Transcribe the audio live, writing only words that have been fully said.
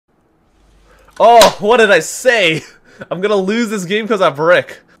Oh, what did I say? I'm gonna lose this game because of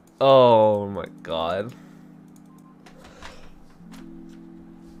brick. Oh my god.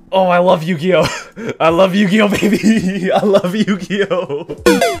 Oh, I love Yu-Gi-Oh! I love Yu-Gi-Oh, baby! I love Yu-Gi-Oh!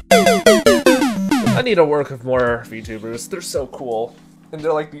 I need to work with more VTubers. They're so cool. And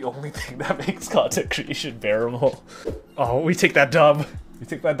they're like the only thing that makes content creation bearable. Oh, we take that dub. We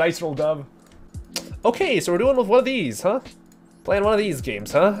take that dice roll dub. Okay, so we're doing with one of these, huh? Playing one of these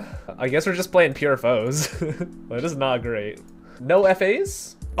games, huh? I guess we're just playing pure foes. That is not great. No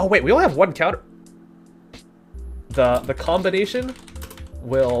FAs? Oh wait, we only have one counter. The combination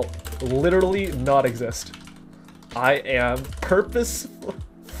will literally not exist. I am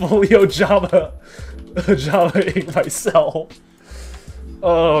purposefully Java-ing myself.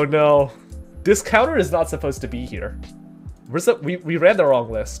 Oh no. This counter is not supposed to be here. We ran the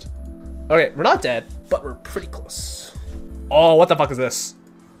wrong list. Okay, we're not dead, but we're pretty close. Oh, what the fuck is this?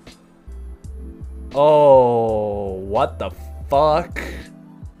 Oh, what the fuck?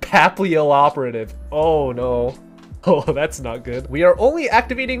 Paplio operative. Oh no. Oh, that's not good. We are only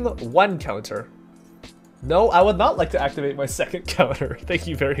activating one counter. No, I would not like to activate my second counter. Thank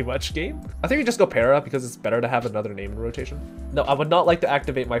you very much, game. I think we just go para because it's better to have another name in rotation. No, I would not like to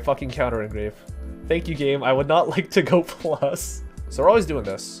activate my fucking counter engrave. Thank you, game. I would not like to go plus. So we're always doing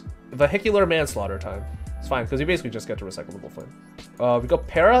this. Vehicular manslaughter time. It's fine, because we basically just get to recyclable flame. We go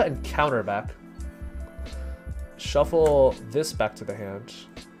para and counter back. Shuffle this back to the hand.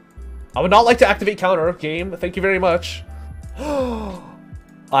 I would not like to activate counter, game. Thank you very much.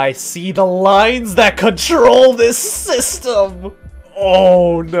 I see the lines that control this system.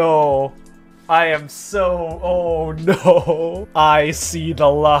 Oh no. I am so... Oh no. I see the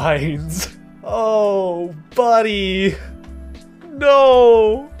lines. Oh, buddy.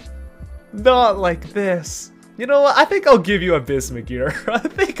 No. Not like this. You know what? I think I'll give you a Bismuth gear. I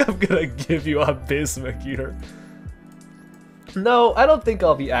think I'm gonna give you a Bismuth gear. No, I don't think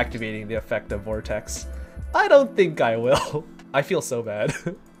I'll be activating the effective vortex. I don't think I will. I feel so bad.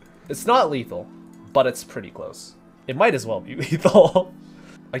 It's not lethal, but it's pretty close. It might as well be lethal.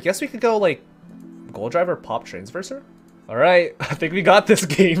 I guess we could go like Gold Driver Pop Transverser? Alright, I think we got this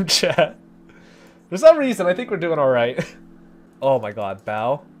game, chat. For some reason, I think we're doing alright. Oh my god,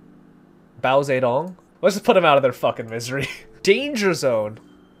 Bao. Bao Zedong. Let's just put them out of their fucking misery. Danger Zone.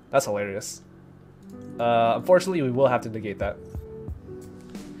 That's hilarious. Unfortunately, we will have to negate that.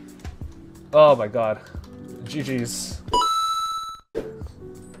 Oh my god. GG's.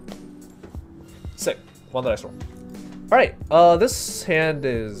 Sick. One dice roll. Alright, this hand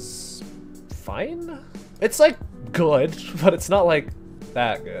is fine? It's like good, but it's not like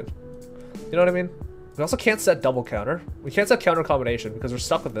that good. You know what I mean? We also can't set double counter. We can't set counter combination because we're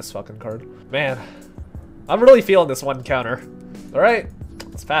stuck with this fucking card. Man, I'm really feeling this one counter. Alright,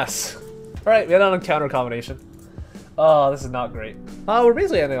 let's pass. Alright, we had on a counter combination. Oh, this is not great. We're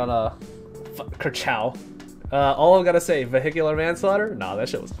basically ending on a Kerchow. All I've got to say, vehicular manslaughter? Nah, that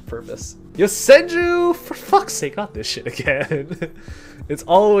shit was on purpose. Yosenju! For fuck's sake, not this shit again. It's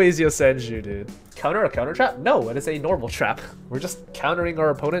always Yosenju, dude. Counter a counter trap? No, it is a normal trap. We're just countering our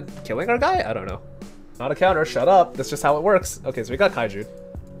opponent, killing our guy? I don't know. Not a counter, shut up. That's just how it works. Okay, so we got Kaiju.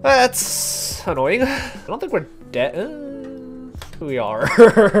 That's annoying. I don't think we're dead. We are.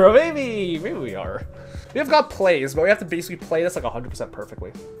 maybe we are. We've got plays, but we have to basically play this like 100%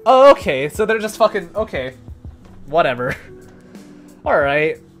 perfectly. Oh, okay, so they're just fucking, okay. Whatever.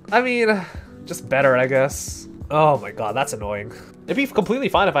 Alright. I mean, just better, I guess. Oh my god, that's annoying. It'd be completely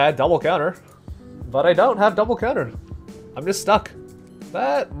fine if I had double counter. But I don't have double counter. I'm just stuck.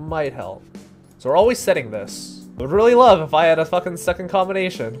 That might help. So we're always setting this. I would really love if I had a fucking second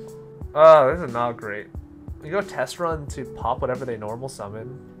combination. Oh, this is not great. We go test run to pop whatever they normal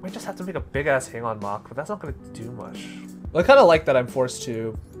summon. We just have to make a big ass hang on mock, but that's not gonna do much. I kind of like that I'm forced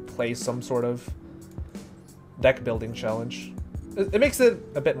to play some sort of deck building challenge. It makes it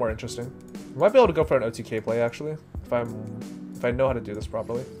a bit more interesting. We might be able to go for an OTK play actually, if I know how to do this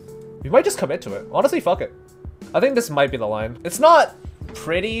properly. We might just commit to it. Honestly, fuck it. I think this might be the line. It's not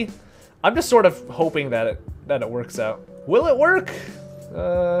pretty. I'm just sort of hoping that it works out. Will it work?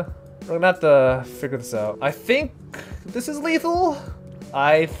 We're gonna have to figure this out. I think this is lethal.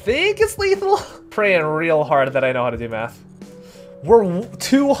 I think it's lethal. Praying real hard that I know how to do math. We're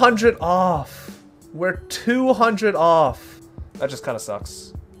 200 off. We're 200 off. That just kind of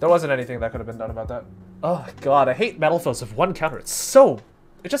sucks. There wasn't anything that could have been done about that. Oh god, I hate Metal Foes with one counter.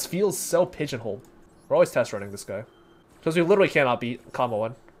 It just feels so pigeonholed. We're always test running this guy. Because we literally cannot beat combo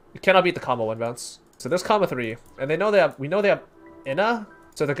 1. We cannot beat the combo 1 bounce. So there's combo 3. And we know they have Inna.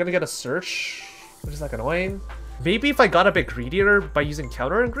 So they're gonna get a search, which is like annoying. Maybe if I got a bit greedier by using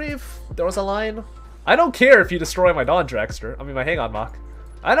counter engrave, there was a line. I don't care if you destroy my non-dragster. I mean my hang-on mock.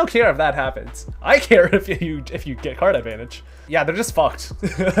 I don't care if that happens. I care if you get card advantage. Yeah, they're just fucked.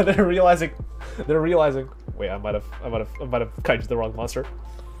 They're realizing. Wait, I might have kaiju the wrong monster.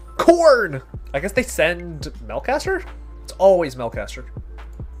 Corn! I guess they send Melcaster? It's always Melcaster.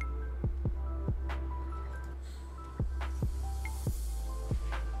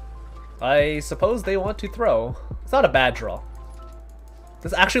 I suppose they want to throw. It's not a bad draw.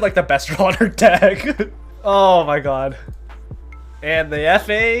 This is actually like the best draw on her deck. Oh my god. And the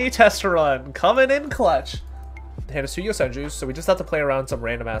FA test run coming in clutch. The hand is 2 Yosenjus, so we just have to play around some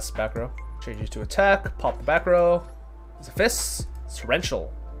random ass back row. Changes to attack, pop the back row. There's a fist,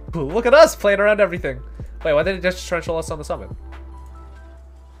 torrential. Ooh, look at us playing around everything. Wait, why did it just torrential us on the summon?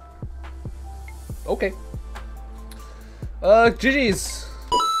 Okay. GG's.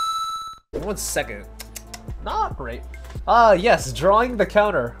 1 second. Not great. Yes, drawing the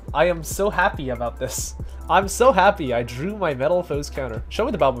counter. I am so happy about this. I'm so happy I drew my Metal Foes counter. Show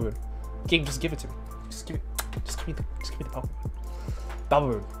me the Balboon. Game, just give it to me. Just give me the Balboon.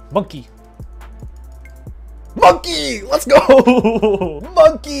 Balboon. Monkey. Monkey! Let's go!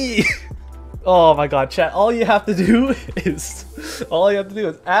 Monkey! Oh my god, chat. All you have to do is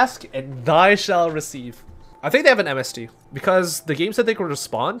ask and thy shall receive. I think they have an MST because the game said they could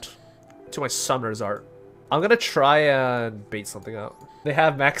respond to my summoner's art. I'm gonna try and bait something out. They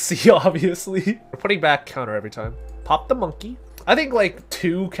have Maxi, obviously. We're putting back counter every time. Pop the monkey. I think like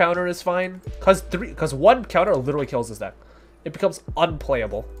 2 counter is fine. Cause 1 counter literally kills this deck. It becomes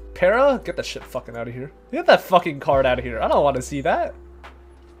unplayable. Para, get that shit fucking out of here. Get that fucking card out of here. I don't want to see that.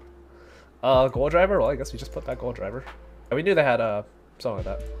 Goal driver? Well, I guess we just put that goal driver. And we knew they had something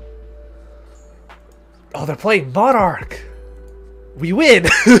like that. Oh, they're playing Monarch. We win.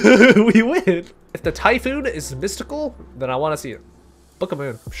 We win. If the Typhoon is mystical, then I want to see it. Book a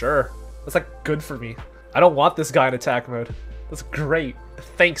Moon, sure. That's like good for me. I don't want this guy in attack mode. That's great.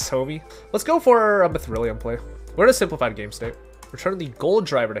 Thanks, homie. Let's go for a Mithrilium play. We're in a simplified game state. Return the gold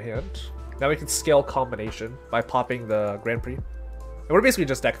driver to hand. Now we can scale combination by popping the Grand Prix. And we're basically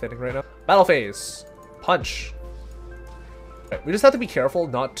just deck thinning right now. Battle phase. Punch. Okay, we just have to be careful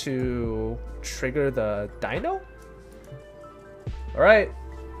not to trigger the Dino. Alright.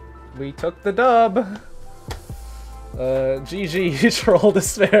 We took the dub. GG, Troll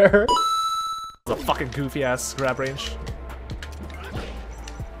Despair. It's a fucking goofy ass grab range.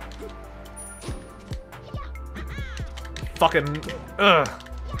 Fucking, ugh.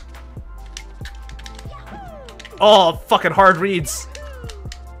 Oh, fucking hard reads.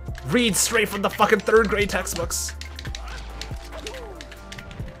 Reads straight from the fucking 3rd grade textbooks.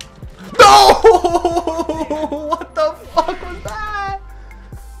 No! What the fuck was that?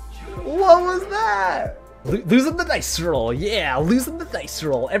 What was that? Losing the dice roll. Yeah, losing the dice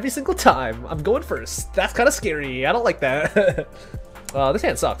roll every single time. I'm going first. That's kind of scary. I don't like that. This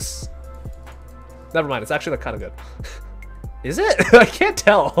hand sucks. Never mind. It's actually like kind of good. Is it? I can't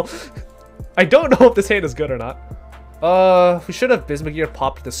tell. I don't know if this hand is good or not. We should have Bismugear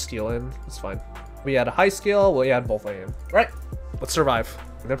popped the steal in. It's fine. We had a high scale. We had both in. Right. Let's survive.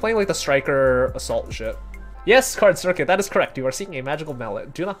 They're playing like the striker assault shit. Yes, card circuit. That is correct. You are seeing a magical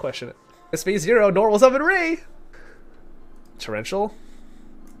mallet. Do not question it. It's phase 0. Normal summon Ray. Torrential.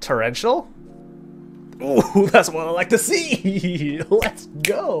 Torrential. Ooh, that's what I like to see. Let's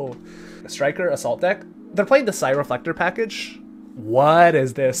go. A striker assault deck. They're playing the Psy Reflector package. What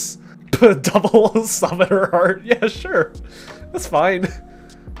is this? Double summoner art. Yeah, sure. That's fine.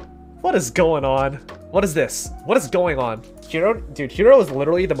 What is going on? What is this? What is going on? Hero? Dude, Hero is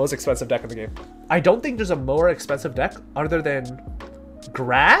literally the most expensive deck in the game. I don't think there's a more expensive deck other than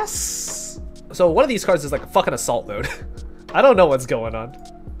Grass? So one of these cards is like a fucking assault mode. I don't know what's going on.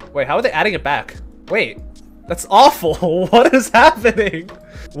 Wait, how are they adding it back? Wait, that's awful. What is happening?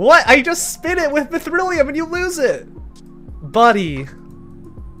 What? I just spin it with Mithrilium and you lose it. Buddy.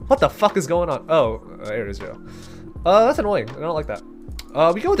 What the fuck is going on? Oh, there it is, yo. That's annoying. I don't like that.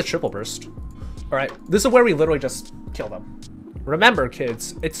 We go with the triple burst. Alright, this is where we literally just kill them. Remember,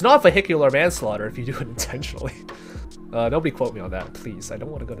 kids, it's not vehicular manslaughter if you do it intentionally. Nobody quote me on that, please. I don't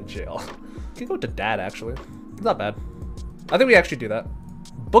want to go to jail. You can go to Dad, actually. It's not bad. I think we actually do that.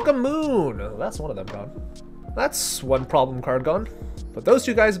 Book a Moon! That's one of them gone. That's one problem card gone. Put those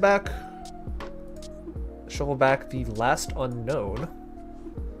 2 guys back. Shuffle back the Last Unknown.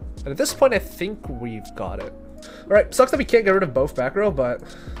 And at this point, I think we've got it. Alright, sucks that we can't get rid of both back row, but,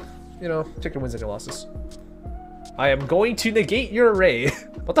 you know, take your wins and your losses. I am going to negate your array.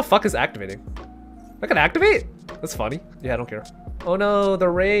 What the fuck is activating? I can activate? That's funny. Yeah, I don't care. Oh no, the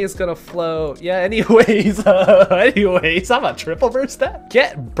ray is gonna float. Yeah, anyways, anyways, I'm a triple burst that.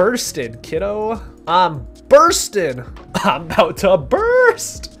 Get bursted, kiddo. I'm bursting. I'm about to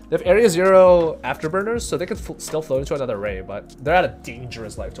burst. They have area 0 afterburners, so they can still float into another ray, but they're at a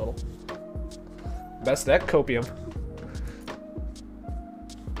dangerous life total. Best deck, Copium.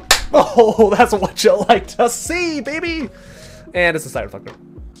 Oh, that's what you like to see, baby. And it's a side reflector.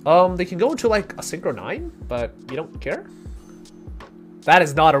 They can go into like a synchro 9, but you don't care. That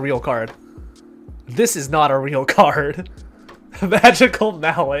is not a real card. This is not a real card. Magical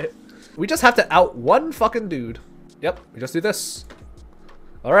mallet. We just have to out one fucking dude. Yep, we just do this.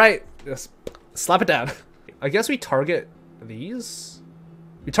 All right, just slap it down. I guess we target these.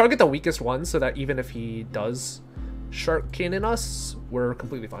 We target the weakest one so that even if he does Shark Cannon us, we're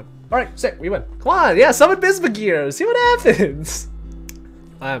completely fine. All right, sick, we win. Come on, yeah, summon Bismugear, see what happens.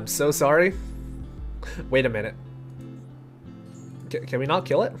 I'm so sorry. Wait a minute. Can we not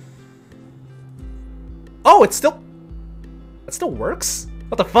kill it? Oh, it still works?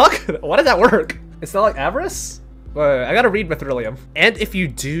 What the fuck? Why did that work? It's not like Avarice? Wait, I gotta read Mithrilium. And if you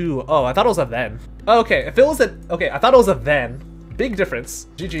do, oh, I thought it was a then. Oh, okay, if it was a, okay, I thought it was a then. Big difference.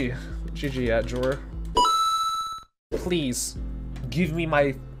 GG. GG at drawer. Please, give me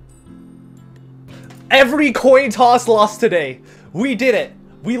my... Every coin toss lost today. We did it.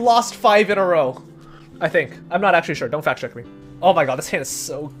 We lost 5 in a row. I think. I'm not actually sure. Don't fact check me. Oh my god, this hand is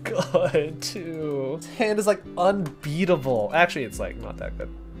so good, too. This hand is, like, unbeatable. Actually, it's, like, not that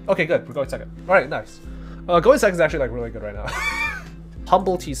good. Okay, good. We're going second. Alright, nice. Going second is actually, like, really good right now.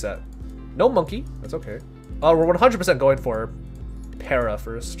 Humble T-set. No monkey. That's okay. We're 100% going for Para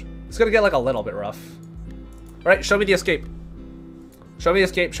first. It's gonna get, like, a little bit rough. Alright, show me the escape. Show me the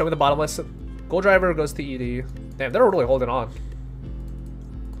escape. Show me the bottomless. Gold Driver goes to ED. Damn, they're really holding on.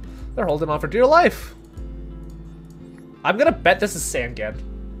 They're holding on for dear life. I'm gonna bet this is Sangan.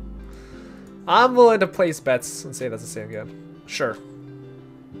 I'm willing to place bets and say that's a Sangan. Sure.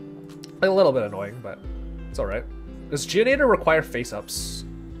 A little bit annoying, but it's alright. Does Geonator require face-ups?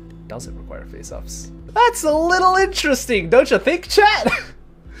 Doesn't require face-ups. That's a little interesting, don't you think, chat?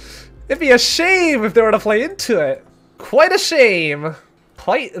 It'd be a shame if they were to play into it. Quite a shame.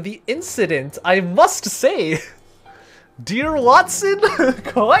 Quite the incident, I must say. Dear Watson,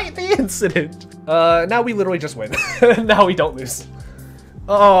 quite the incident. Now we literally just win. Now we don't lose.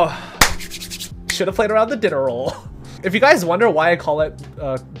 Oh, should have played around the dinner roll. If you guys wonder why I call it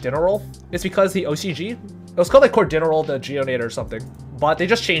dinner roll, it's because the OCG, it was called like Cordinnerol the Geonator or something, but they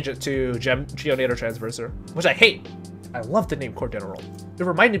just changed it to Geonator Transverser, which I hate. I love the name Cordinnerol. It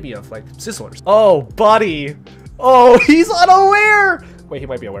reminded me of like Sizzlers. Oh, buddy. Oh, he's unaware. Wait, he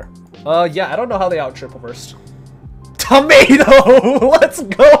might be aware. Yeah, I don't know how they out triple burst. Tomato! Let's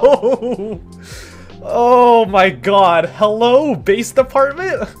go! Oh my god. Hello, base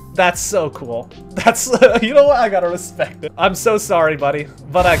department? That's so cool. That's, you know what? I gotta respect it. I'm so sorry, buddy,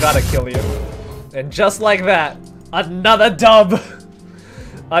 but I gotta kill you. And just like that, another dub!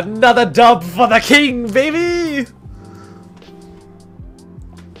 Another dub for the king, baby!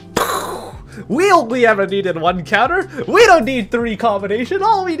 We only ever needed 1 counter. We don't need 3 combination.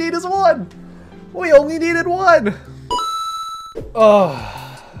 All we need is 1. We only needed 1.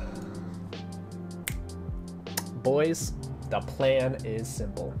 Oh. Boys, the plan is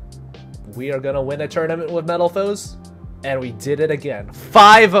simple. We are gonna win a tournament with Metal Foes, and we did it again.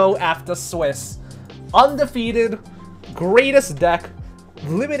 5-0 after Swiss. Undefeated, greatest deck,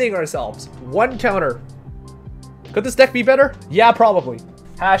 limiting ourselves. 1 counter. Could this deck be better? Yeah, probably.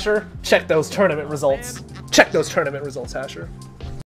 Hasher, check those tournament results. Check those tournament results, Hasher.